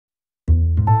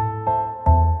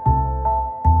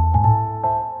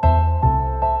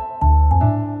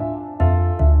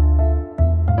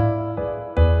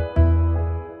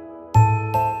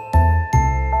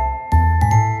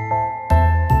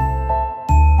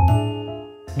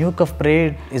New Cuffe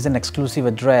Parade is an exclusive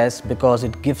address because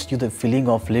it gives you the feeling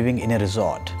of living in a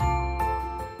resort.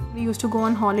 We used to go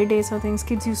on holidays or things,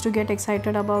 kids used to get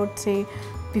excited about, say,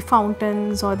 the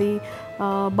fountains or the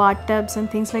bathtubs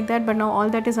and things like that, but now all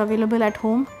that is available at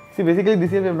home. See, basically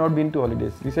this year we have not been to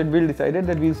holidays. We said we'll decided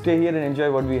that we'll stay here and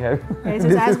enjoy what we have. Yes,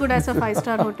 it's as good as a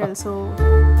 5-star hotel, so...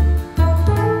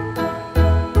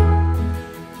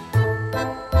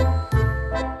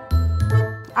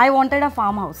 I wanted a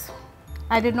farmhouse.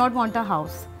 I did not want a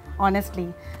house,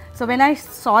 honestly. So when I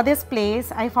saw this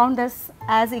place, I found this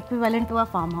as equivalent to a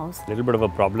farmhouse. A little bit of a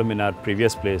problem in our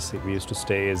previous place we used to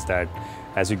stay is that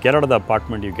as you get out of the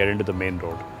apartment, you get into the main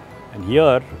road. And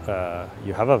here,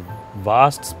 you have a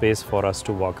vast space for us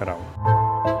to walk around.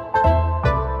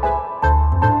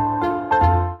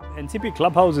 NCP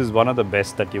Clubhouse is one of the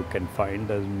best that you can find.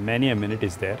 There's many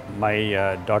amenities there.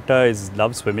 My daughter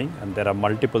loves swimming and there are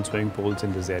multiple swimming pools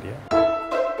in this area.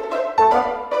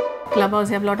 Clubhouse,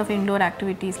 you have a lot of indoor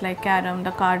activities like carom,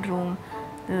 the card room,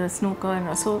 the snooker.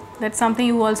 So that's something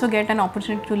you also get an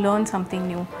opportunity to learn something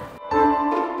new.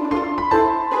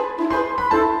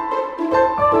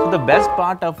 The best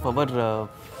part of our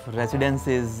residence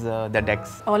is the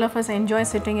decks. All of us enjoy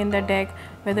sitting in the deck,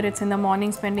 whether it's in the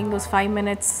morning spending those 5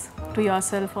 minutes to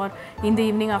yourself or in the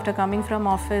evening after coming from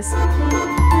office.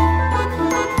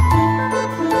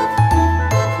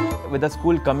 With the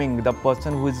school coming, the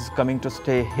person who is coming to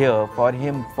stay here, for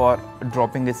him, for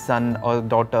dropping his son or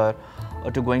daughter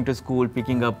to going to school,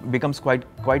 picking up, becomes quite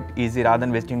easy rather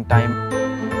than wasting time.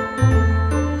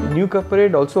 New Cuffe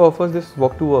Parade also offers this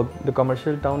walk to work. The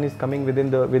commercial town is coming within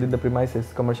the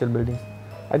premises, commercial buildings.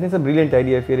 I think it's a brilliant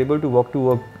idea if you're able to walk to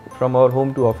work from our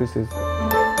home to offices.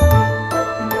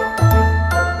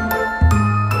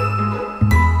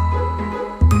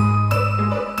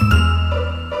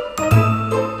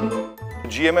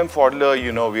 GMM Pfaudler,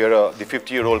 you know, we are the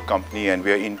 50-year-old company and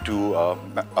we are into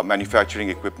manufacturing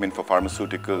equipment for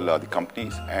pharmaceutical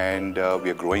companies, and we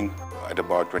are growing at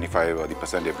about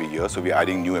 25% every year, so we are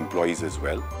adding new employees as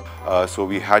well. So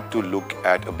we had to look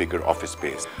at a bigger office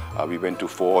space. We went to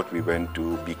Fort, we went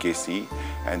to BKC,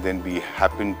 and then we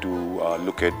happened to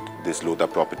look at this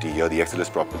Lodha property here, the Excellence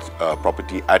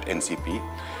property at NCP.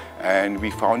 And we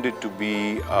found it to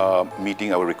be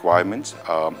meeting our requirements.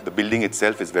 The building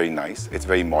itself is very nice, it's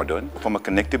very modern. From a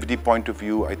connectivity point of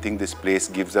view, I think this place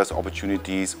gives us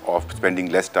opportunities of spending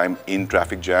less time in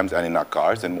traffic jams and in our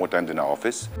cars and more time in our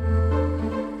office.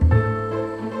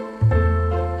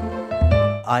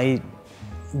 I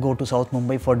go to South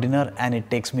Mumbai for dinner and it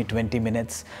takes me 20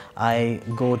 minutes. I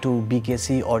go to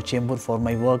BKC or Chembur for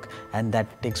my work and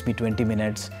that takes me 20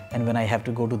 minutes. And when I have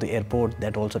to go to the airport,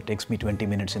 that also takes me 20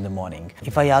 minutes in the morning.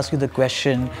 If I ask you the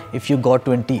question, if you got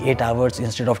 28 hours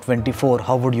instead of 24,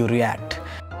 how would you react?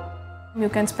 You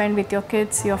can spend with your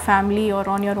kids, your family, or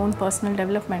on your own personal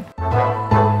development.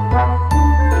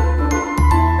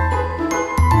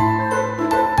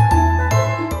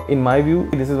 In my view,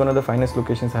 this is one of the finest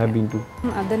locations I have been to.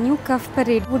 The New Cuffe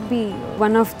Parade would be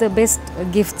one of the best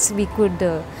gifts we could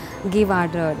give our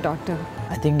daughter.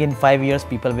 I think in 5 years,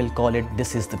 people will call it,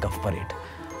 this is the Cuffe Parade.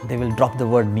 They will drop the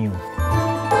word new.